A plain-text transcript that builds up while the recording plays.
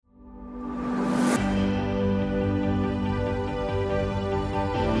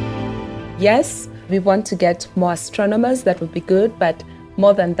Yes, we want to get more astronomers, that would be good, but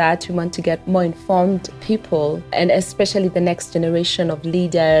more than that, we want to get more informed people, and especially the next generation of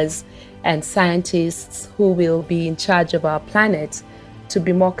leaders and scientists who will be in charge of our planet to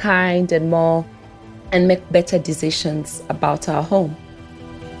be more kind and make better decisions about our home.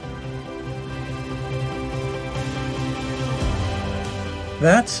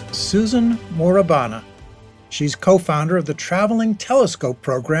 That's Susan Morabana. She's co-founder of the Traveling Telescope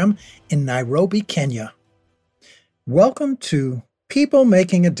program in Nairobi, Kenya. Welcome to People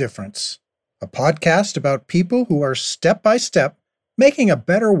Making a Difference, a podcast about people who are step by step making a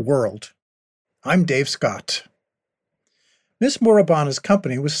better world. I'm Dave Scott. Ms. Morabana's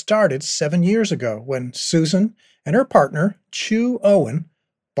company was started 7 years ago when Susan and her partner, Chu Owen,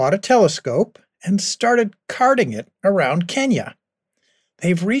 bought a telescope and started carting it around Kenya.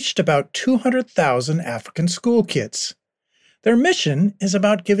 They've reached about 200,000 African school kids. Their mission is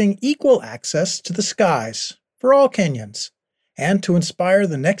about giving equal access to the skies for all Kenyans and to inspire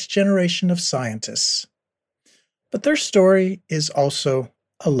the next generation of scientists. But their story is also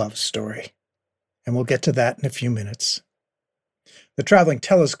a love story, and we'll get to that in a few minutes. The Traveling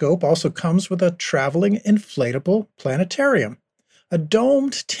Telescope also comes with a traveling inflatable planetarium, a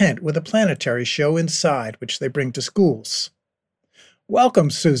domed tent with a planetary show inside, which they bring to schools. Welcome,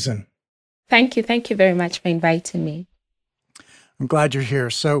 Susan. Thank you. Thank you very much for inviting me. I'm glad you're here.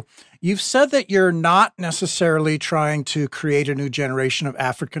 So you've said that you're not necessarily trying to create a new generation of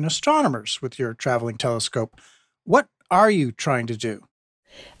African astronomers with your traveling telescope. What are you trying to do?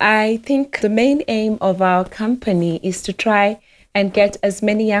 I think the main aim of our company is to try and get as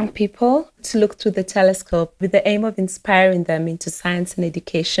many young people to look through the telescope with the aim of inspiring them into science and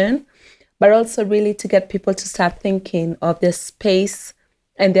education, but also really to get people to start thinking of their space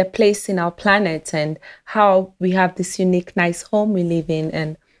and their place in our planet and how we have this unique, nice home we live in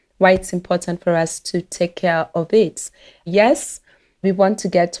and why it's important for us to take care of it. Yes, we want to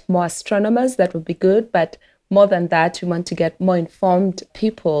get more astronomers, that would be good, but more than that, we want to get more informed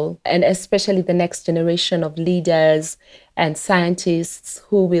people, and especially the next generation of leaders and scientists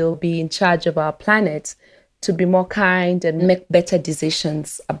who will be in charge of our planet to be more kind and make better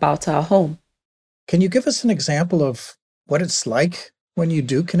decisions about our home. Can you give us an example of what it's like when you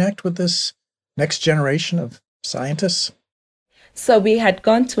do connect with this next generation of scientists? So we had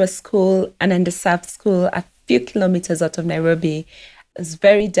gone to a school, an underserved school, a few kilometers out of Nairobi. It was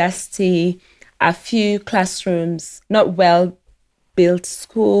very dusty, a few classrooms, not well-built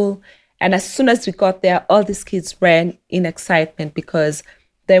school. And as soon as we got there, all these kids ran in excitement because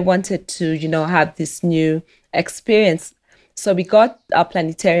they wanted to, have this new experience. So we got our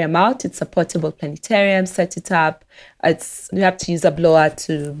planetarium out. It's a portable planetarium, set it up. You have to use a blower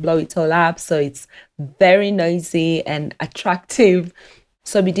to blow it all up. So it's very noisy and attractive.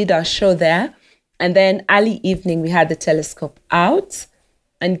 So we did our show there. And then early evening, we had the telescope out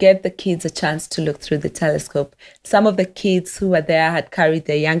and gave the kids a chance to look through the telescope. Some of the kids who were there had carried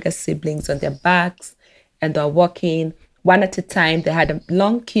their younger siblings on their backs and they were walking one at a time. They had a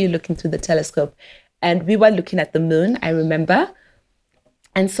long queue looking through the telescope. And we were looking at the moon, I remember.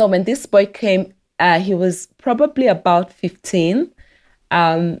 And so when this boy came, he was probably about 15.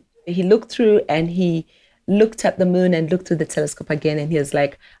 He looked through and he looked at the moon and looked through the telescope again. And he was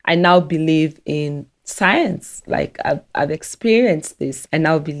like, I now believe in science. Like, I've experienced this. I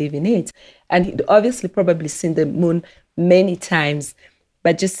now believe in it. And he'd obviously probably seen the moon many times,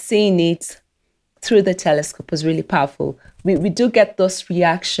 but just seeing it through the telescope was really powerful. We do get those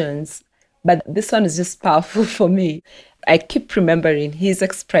reactions, but this one is just powerful for me. I keep remembering his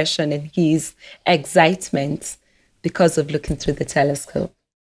expression and his excitement because of looking through the telescope.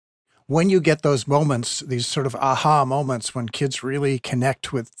 When you get those moments, these sort of aha moments when kids really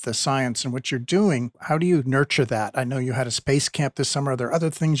connect with the science and what you're doing, how do you nurture that? I know you had a space camp this summer. Are there other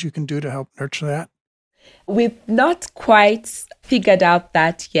things you can do to help nurture that? We've not quite figured out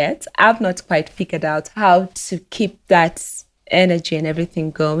that yet. I've not quite figured out how to keep that energy and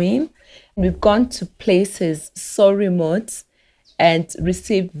everything going. We've gone to places so remote and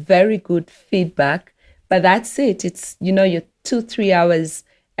received very good feedback, but that's it. It's, you're 2-3 hours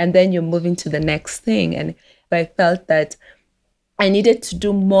and then you're moving to the next thing. And I felt that I needed to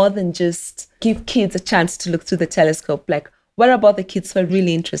do more than just give kids a chance to look through the telescope. Like, what about the kids who are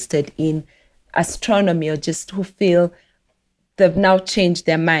really interested in astronomy or just who feel they've now changed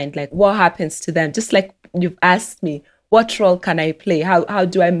their mind? Like, what happens to them? Just like you've asked me, what role can I play? How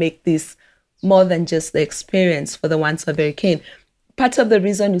do I make this more than just the experience for the ones who are very keen? Part of the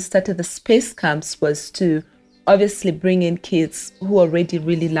reason we started the space camps was to obviously bring in kids who already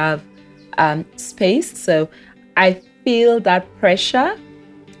really love space. So I feel that pressure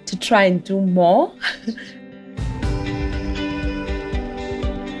to try and do more.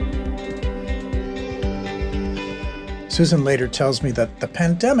 Susan later tells me that the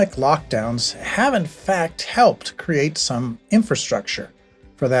pandemic lockdowns have in fact helped create some infrastructure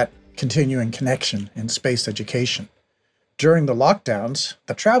for that continuing connection in space education. During the lockdowns,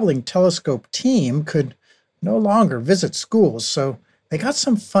 the Traveling Telescope team could no longer visit schools, so they got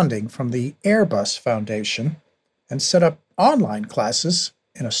some funding from the Airbus Foundation and set up online classes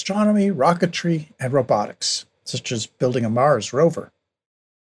in astronomy, rocketry, and robotics, such as building a Mars rover.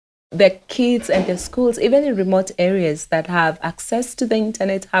 The kids and the schools, even in remote areas that have access to the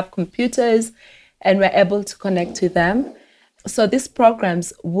internet, have computers, and we're able to connect to them. So these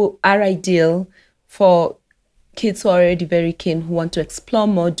programs are ideal for kids who are already very keen, who want to explore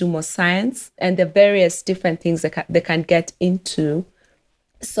more, do more science, and the various different things they can get into.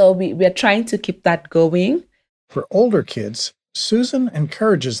 So we're trying to keep that going. For older kids, Susan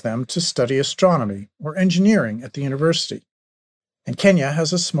encourages them to study astronomy or engineering at the university. And Kenya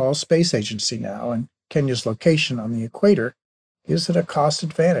has a small space agency now, and Kenya's location on the equator gives it a cost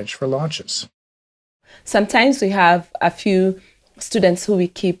advantage for launches. Sometimes we have a few students who we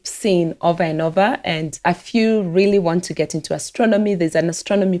keep seeing over and over, and a few really want to get into astronomy. There's an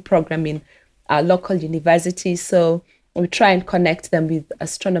astronomy program in our local university, so we try and connect them with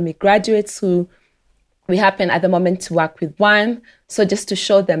astronomy graduates who we happen at the moment to work with one, so just to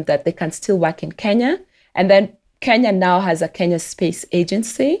show them that they can still work in Kenya. And then Kenya now has a Kenya Space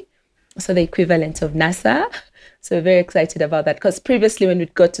Agency, so the equivalent of NASA. So we're very excited about that, because previously when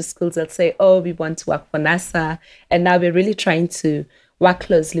we'd go to schools, they'll say, oh, we want to work for NASA. And now we're really trying to work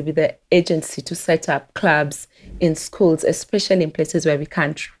closely with the agency to set up clubs in schools, especially in places where we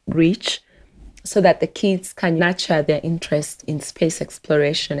can't reach, so that the kids can nurture their interest in space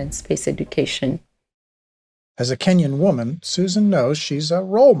exploration and space education. As a Kenyan woman, Susan knows she's a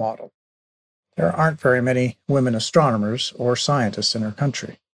role model. There aren't very many women astronomers or scientists in her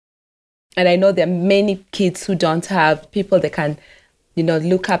country. And I know there are many kids who don't have people they can,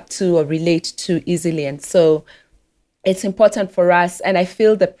 look up to or relate to easily. And so it's important for us. And I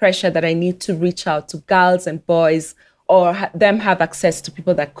feel the pressure that I need to reach out to girls and boys, or them have access to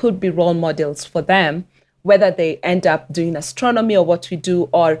people that could be role models for them, whether they end up doing astronomy or what we do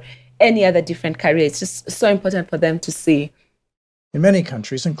or any other different career. It's just so important for them to see. In many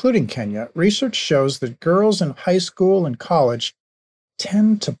countries, including Kenya, research shows that girls in high school and college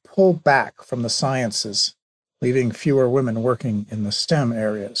tend to pull back from the sciences, leaving fewer women working in the STEM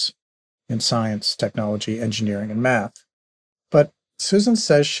areas, in science, technology, engineering, and math. But Susan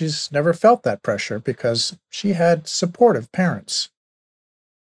says she's never felt that pressure because she had supportive parents.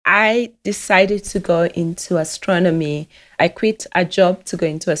 I decided to go into astronomy. I quit a job to go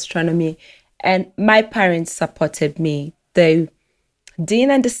into astronomy, and my parents supported me. They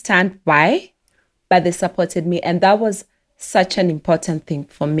didn't understand why, but they supported me, and that was such an important thing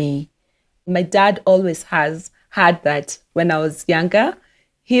for me. My dad always has had that when I was younger.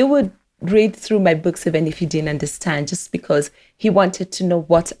 He would read through my books even if he didn't understand, just because he wanted to know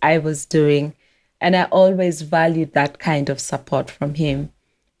what I was doing. And I always valued that kind of support from him.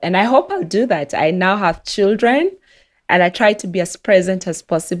 And I hope I'll do that. I now have children, and I try to be as present as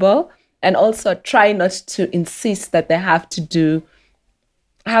possible, and also try not to insist that they have to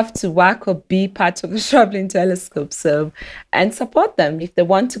work or be part of the Traveling Telescope. So, and support them if they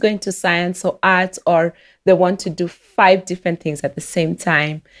want to go into science or art, or they want to do 5 different things at the same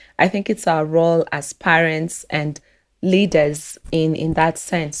time. I think it's our role as parents and leaders in that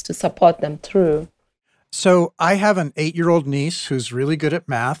sense to support them through. So I have an 8-year-old niece who's really good at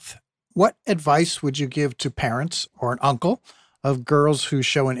math. What advice would you give to parents or an uncle of girls who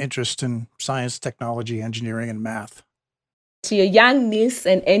show an interest in science, technology, engineering, and math? To your young niece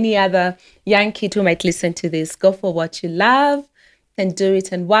and any other young kid who might listen to this, go for what you love and do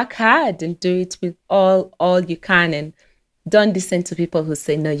it, and work hard and do it with all you can. And don't listen to people who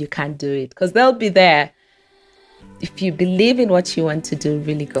say, no, you can't do it, because they'll be there. If you believe in what you want to do,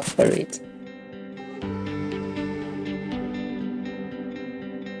 really go for it.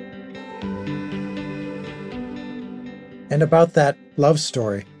 And about that love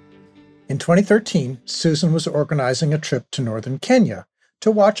story. In 2013, Susan was organizing a trip to northern Kenya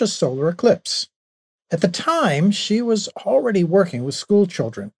to watch a solar eclipse. At the time, she was already working with school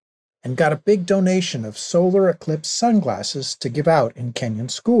children and got a big donation of solar eclipse sunglasses to give out in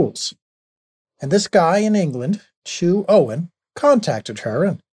Kenyan schools. And this guy in England, Chu Owen, contacted her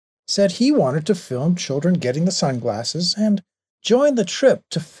and said he wanted to film children getting the sunglasses and join the trip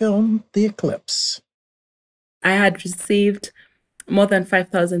to film the eclipse. I had received more than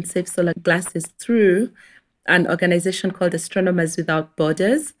 5,000 safe solar glasses through an organization called Astronomers Without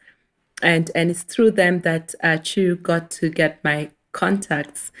Borders. And it's through them that Chu got to get my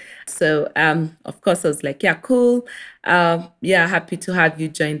contacts. So of course I was like, yeah, cool. Yeah, happy to have you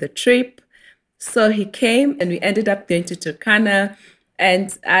join the trip. So he came and we ended up going to Turkana.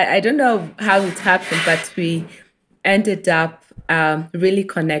 And I don't know how it happened, but we ended up really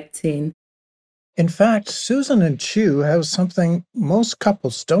connecting. In fact, Susan and Chu have something most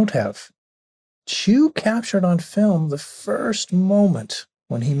couples don't have. Chu captured on film the first moment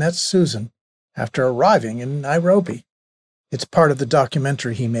when he met Susan after arriving in Nairobi. It's part of the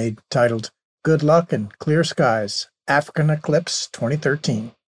documentary he made titled Good Luck and Clear Skies, African Eclipse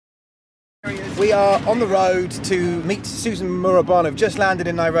 2013. We are on the road to meet Susan Murabana. We've just landed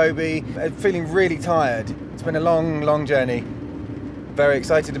in Nairobi, feeling really tired. It's been a long, long journey. Very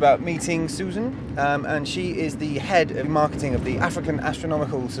excited about meeting Susan, and she is the head of marketing of the African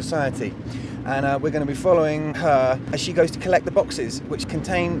Astronomical Society. And we're going to be following her as she goes to collect the boxes which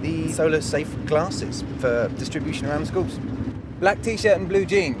contain the solar safe glasses for distribution around the schools. Black t-shirt and blue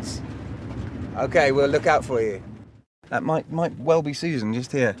jeans. Okay, we'll look out for you. That might well be Susan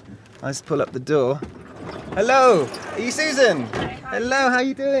just here. Let's pull up the door. Hello, are you Susan? Hi. Hello, how are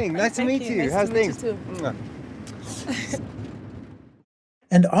you doing? Nice to meet you. Nice How's to meet things? you too.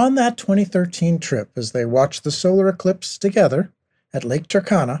 And on that 2013 trip, as they watched the solar eclipse together at Lake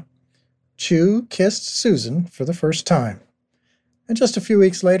Turkana, Chu kissed Susan for the first time. And just a few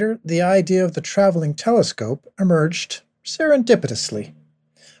weeks later, the idea of the traveling telescope emerged serendipitously.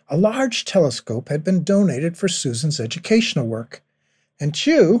 A large telescope had been donated for Susan's educational work, and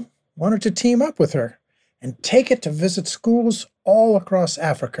Chu wanted to team up with her and take it to visit schools all across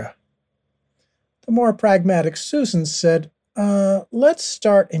Africa. The more pragmatic Susan said, let's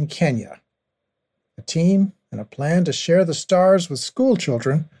start in Kenya. A team and a plan to share the stars with school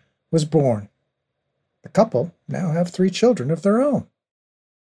children was born. The couple now have 3 children of their own.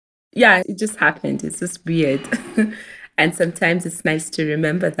 Yeah, it just happened. It's just weird. And sometimes it's nice to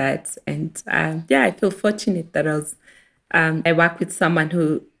remember that. And yeah, I feel fortunate that I work with someone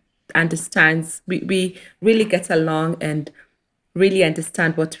who understands. We really get along and really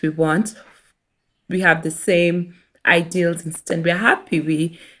understand what we want. We have the same ideals and we're happy.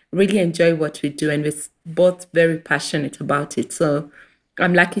 We really enjoy what we do and we're both very passionate about it. So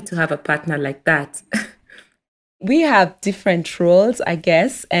I'm lucky to have a partner like that. We have different roles, I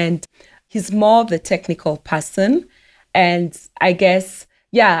guess, and he's more of the technical person. And I guess,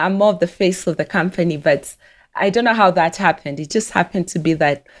 yeah, I'm more of the face of the company, but I don't know how that happened. It just happened to be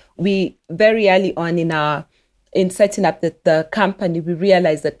that we very early on in setting up the company, we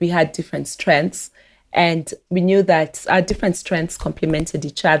realized that we had different strengths and we knew that our different strengths complemented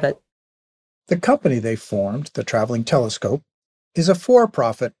each other. The company they formed, the Traveling Telescope, is a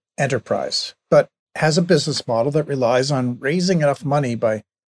for-profit enterprise, but has a business model that relies on raising enough money by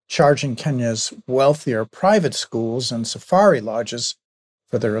charging Kenya's wealthier private schools and safari lodges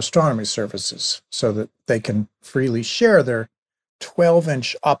for their astronomy services so that they can freely share their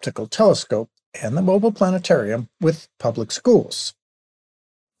 12-inch optical telescope and the mobile planetarium with public schools.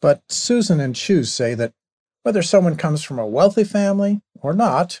 But Susan and Chu say that whether someone comes from a wealthy family or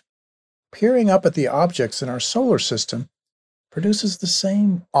not, peering up at the objects in our solar system produces the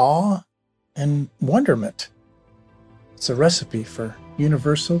same awe and wonderment. It's a recipe for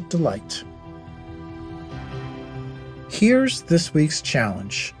universal delight. Here's this week's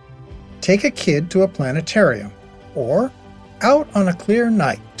challenge. Take a kid to a planetarium or out on a clear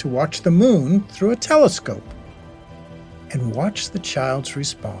night to watch the moon through a telescope and watch the child's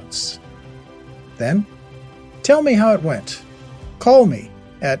response. Then, tell me how it went. Call me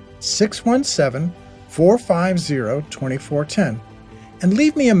at 617-450-2410 and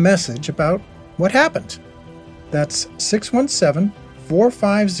leave me a message about what happened. That's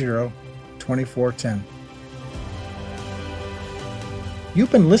 617-450-2410.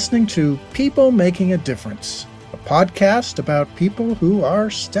 You've been listening to People Making a Difference, a podcast about people who are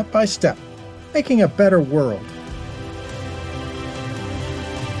step by step making a better world.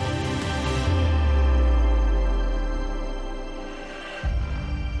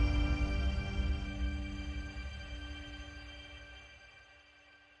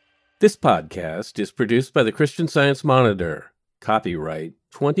 This podcast is produced by the Christian Science Monitor. Copyright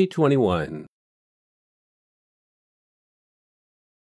 2021.